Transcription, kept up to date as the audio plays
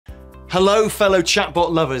Hello fellow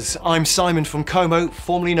chatbot lovers, I'm Simon from Kommo,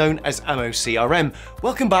 formerly known as amoCRM.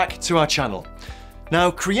 Welcome back to our channel.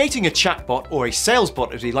 Now, creating a chatbot, or a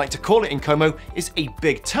salesbot as we like to call it in Kommo, is a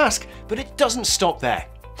big task, but it doesn't stop there.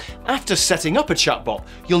 After setting up a chatbot,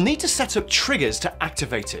 you'll need to set up triggers to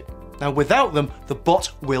activate it. Now, without them, the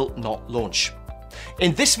bot will not launch.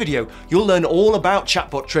 In this video, you'll learn all about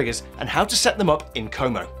chatbot triggers and how to set them up in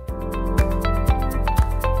Kommo.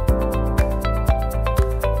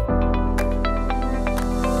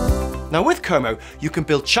 Now with Kommo, you can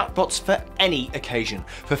build chatbots for any occasion,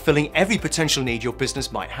 fulfilling every potential need your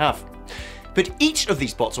business might have. But each of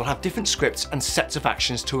these bots will have different scripts and sets of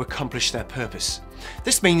actions to accomplish their purpose.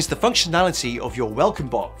 This means the functionality of your welcome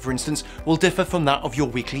bot, for instance, will differ from that of your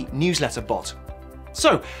weekly newsletter bot.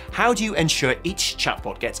 So, how do you ensure each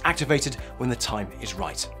chatbot gets activated when the time is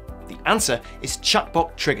right? The answer is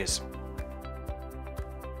chatbot triggers.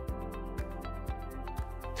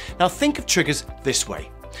 Now think of triggers this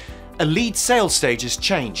way. A lead sales stage has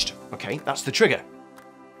changed. Okay, that's the trigger.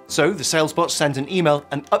 So the salesbot sends an email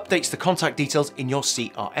and updates the contact details in your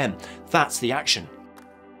CRM. That's the action.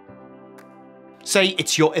 Say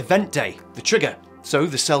it's your event day, the trigger. So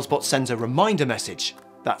the salesbot sends a reminder message.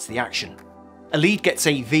 That's the action. A lead gets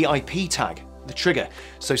a VIP tag, the trigger.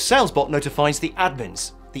 So salesbot notifies the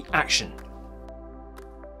admins, the action.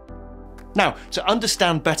 Now, to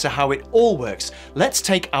understand better how it all works, let's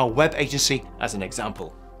take our web agency as an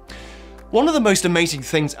example. One of the most amazing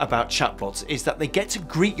things about chatbots is that they get to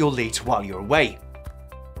greet your leads while you're away.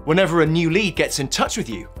 Whenever a new lead gets in touch with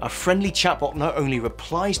you, a friendly chatbot not only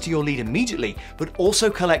replies to your lead immediately, but also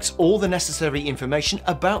collects all the necessary information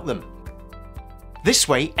about them. This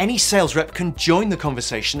way, any sales rep can join the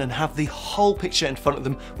conversation and have the whole picture in front of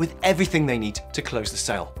them with everything they need to close the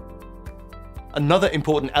sale. Another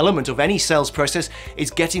important element of any sales process is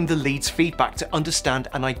getting the lead's feedback to understand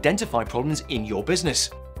and identify problems in your business.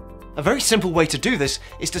 A very simple way to do this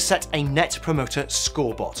is to set a Net Promoter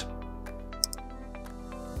Score bot.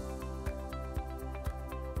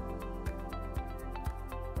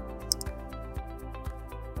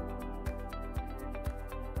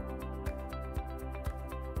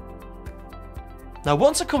 Now,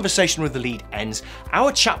 once a conversation with the lead ends,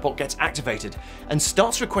 our chatbot gets activated and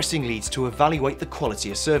starts requesting leads to evaluate the quality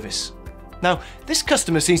of service. Now, this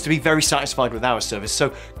customer seems to be very satisfied with our service,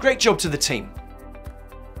 so great job to the team.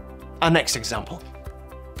 Our next example.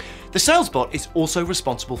 The salesbot is also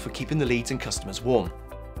responsible for keeping the leads and customers warm.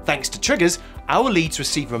 Thanks to triggers, our leads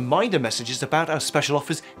receive reminder messages about our special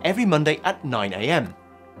offers every Monday at 9 AM.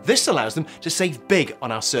 This allows them to save big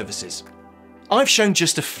on our services. I've shown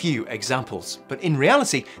just a few examples, but in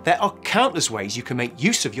reality, there are countless ways you can make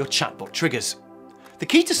use of your chatbot triggers. The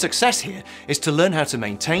key to success here is to learn how to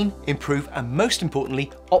maintain, improve, and most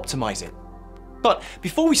importantly, optimize it. But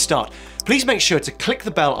before we start, please make sure to click the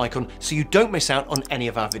bell icon so you don't miss out on any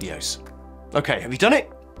of our videos. Okay, have you done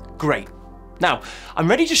it? Great. Now, I'm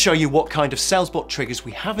ready to show you what kind of salesbot triggers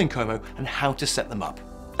we have in Kommo and how to set them up.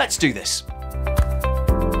 Let's do this.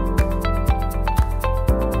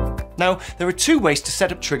 Now, there are two ways to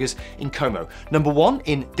set up triggers in Kommo. Number one,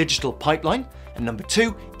 in Digital Pipeline, and number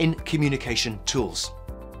two, in Communication Tools.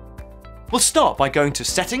 We'll start by going to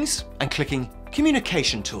Settings and clicking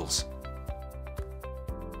Communication Tools.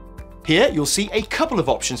 Here, you'll see a couple of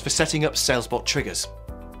options for setting up salesbot triggers.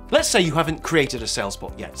 Let's say you haven't created a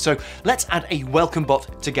salesbot yet, so let's add a welcome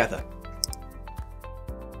bot together.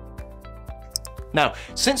 Now,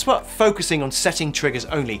 since we're focusing on setting triggers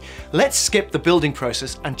only, let's skip the building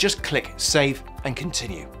process and just click Save and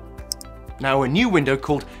Continue. Now, a new window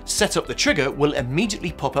called Set Up the Trigger will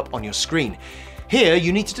immediately pop up on your screen. Here,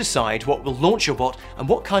 you need to decide what will launch your bot and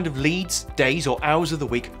what kind of leads, days, or hours of the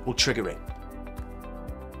week will trigger it.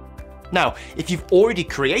 Now, if you've already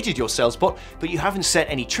created your salesbot, but you haven't set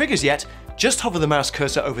any triggers yet, just hover the mouse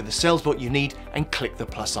cursor over the salesbot you need and click the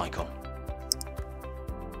plus icon.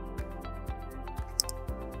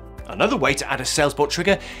 Another way to add a salesbot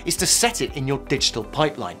trigger is to set it in your digital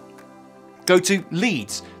pipeline. Go to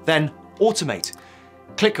Leads, then Automate.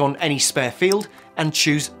 Click on any spare field and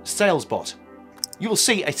choose Salesbot. You will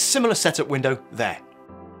see a similar setup window there.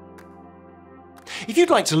 If you'd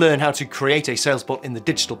like to learn how to create a salesbot in the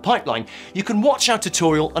digital pipeline, you can watch our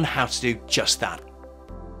tutorial on how to do just that.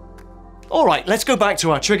 All right, let's go back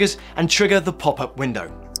to our triggers and trigger the pop-up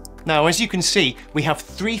window. Now, as you can see, we have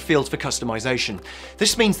 3 fields for customization.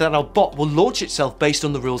 This means that our bot will launch itself based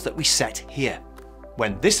on the rules that we set here.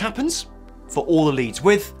 When this happens, for all the leads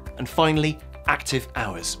with, and finally, active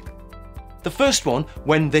hours. The first one,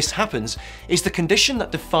 when this happens, is the condition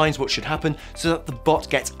that defines what should happen so that the bot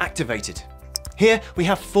gets activated. Here we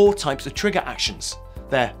have 4 types of trigger actions.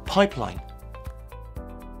 They're pipeline,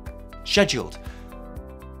 scheduled,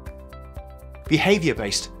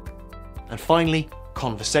 behavior-based, and finally,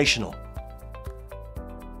 conversational.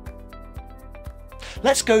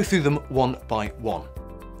 Let's go through them one by one.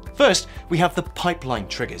 First, we have the pipeline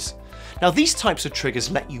triggers. Now, these types of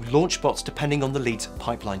triggers let you launch bots depending on the lead's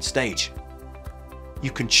pipeline stage. You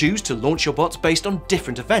can choose to launch your bots based on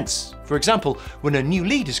different events. For example, when a new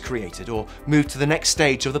lead is created or moved to the next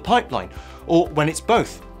stage of the pipeline, or when it's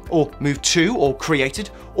both, or moved to or created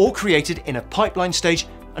in a pipeline stage,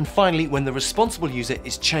 and finally when the responsible user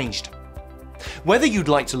is changed. Whether you'd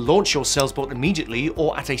like to launch your sales bot immediately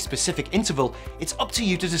or at a specific interval, it's up to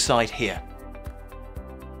you to decide here.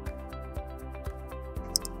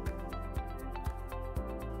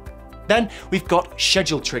 Then we've got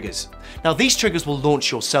scheduled triggers. Now, these triggers will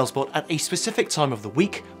launch your sales bot at a specific time of the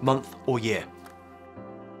week, month, or year.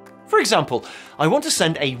 For example, I want to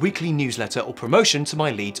send a weekly newsletter or promotion to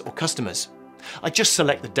my leads or customers. I just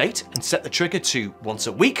select the date and set the trigger to once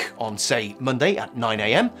a week on, say, Monday at 9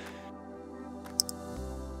 AM.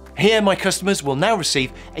 Here, my customers will now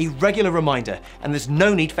receive a regular reminder, and there's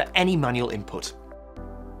no need for any manual input.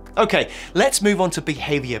 Okay, let's move on to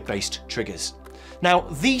behavior-based triggers. Now,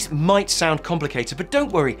 these might sound complicated, but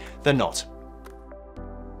don't worry, they're not.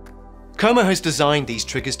 Kommo has designed these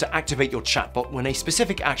triggers to activate your chatbot when a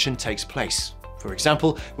specific action takes place. For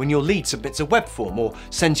example, when your lead submits a web form or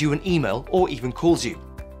sends you an email or even calls you.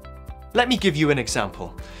 Let me give you an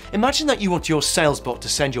example. Imagine that you want your sales bot to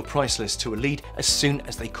send your price list to a lead as soon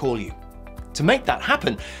as they call you. To make that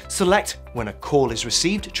happen, select when a call is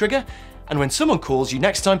received trigger, and when someone calls you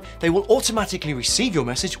next time, they will automatically receive your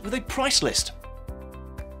message with a price list.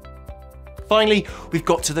 Finally, we've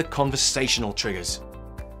got to the conversational triggers.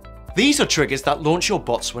 These are triggers that launch your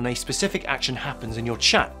bots when a specific action happens in your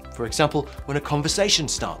chat, for example, when a conversation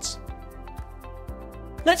starts.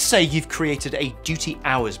 Let's say you've created a duty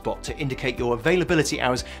hours bot to indicate your availability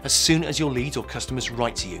hours as soon as your leads or customers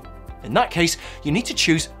write to you. In that case, you need to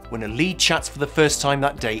choose when a lead chats for the first time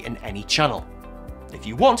that day in any channel. If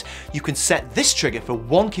you want, you can set this trigger for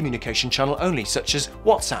one communication channel only, such as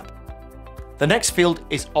WhatsApp. The next field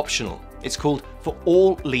is optional. It's called for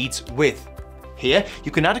all leads with. Here,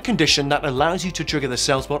 you can add a condition that allows you to trigger the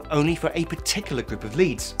sales bot only for a particular group of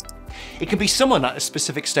leads. It can be someone at a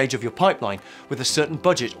specific stage of your pipeline with a certain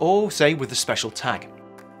budget or, say, with a special tag.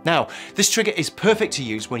 Now, this trigger is perfect to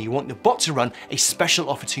use when you want the bot to run a special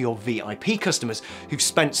offer to your VIP customers who've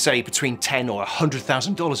spent, say, between $10,000 or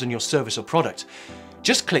 $100,000 on your service or product.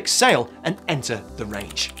 Just click Sale and enter the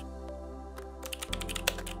range.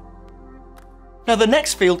 Now, the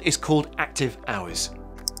next field is called active hours.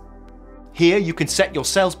 Here, you can set your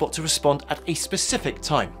sales bot to respond at a specific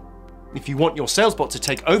time. If you want your sales bot to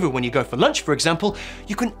take over when you go for lunch, for example,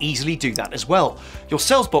 you can easily do that as well. Your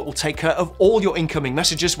sales bot will take care of all your incoming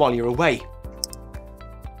messages while you're away.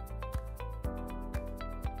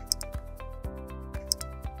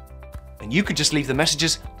 And you can just leave the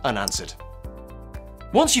messages unanswered.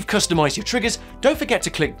 Once you've customized your triggers, don't forget to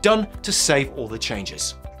click Done to save all the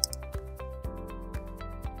changes.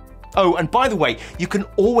 Oh, and by the way, you can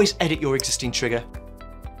always edit your existing trigger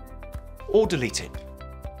or delete it.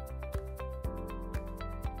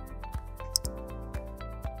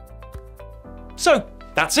 So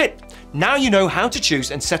that's it. Now you know how to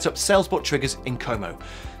choose and set up SalesBot triggers in Kommo.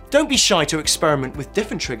 Don't be shy to experiment with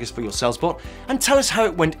different triggers for your SalesBot and tell us how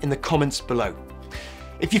it went in the comments below.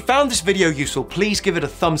 If you found this video useful, please give it a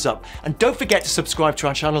thumbs up and don't forget to subscribe to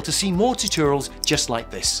our channel to see more tutorials just like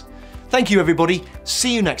this. Thank you everybody,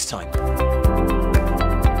 see you next time.